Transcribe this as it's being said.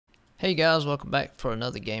Hey guys, welcome back for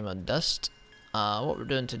another game of Dust. What we're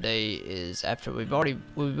doing today is after we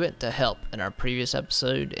went to help in our previous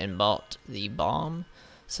episode and bought the bomb.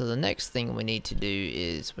 So the next thing we need to do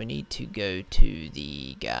is we need to go to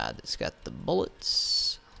the guy that's got the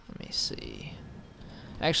bullets. Let me see.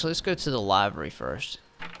 Actually, let's go to the library first.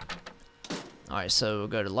 Alright, so we'll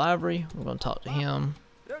go to library. We're going to talk to him.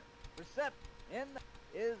 Let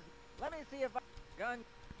me see if I gun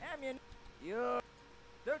ammunition. You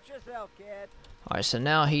suit yourself, kid. Alright, so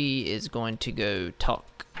now he is going to go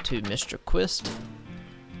talk to Mr. Quist.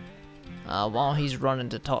 While he's running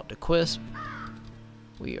to talk to Quist,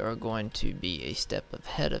 we are going to be a step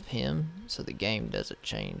ahead of him so the game doesn't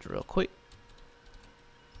change real quick.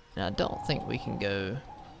 And I don't think we can go.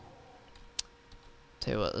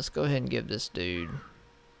 Tell you what, let's go ahead and give this dude.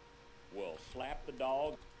 We'll slap the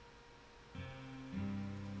dog.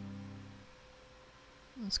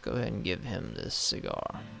 Let's go ahead and give him this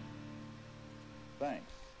cigar.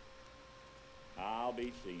 Thanks. I'll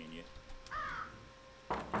be seeing you.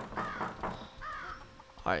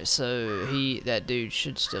 Alright, so that dude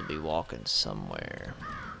should still be walking somewhere.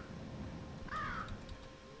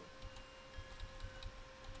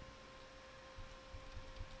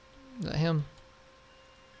 Is that him?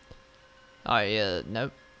 Oh yeah,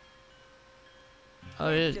 nope. Oh,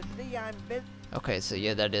 it is. Okay, so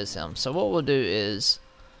yeah, that is him. So what we'll do is,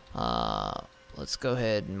 let's go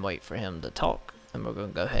ahead and wait for him to talk, and we're gonna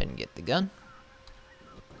go ahead and get the gun.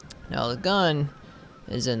 Now the gun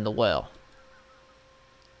is in the well.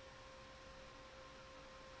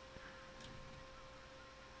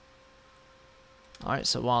 Alright,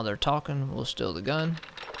 so while they're talking, we'll steal the gun.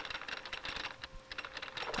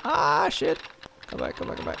 Ah, shit! Come back, come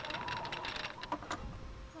back, come back.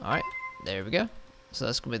 Alright, there we go. So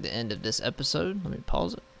that's going to be the end of this episode. Let me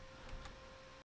pause it.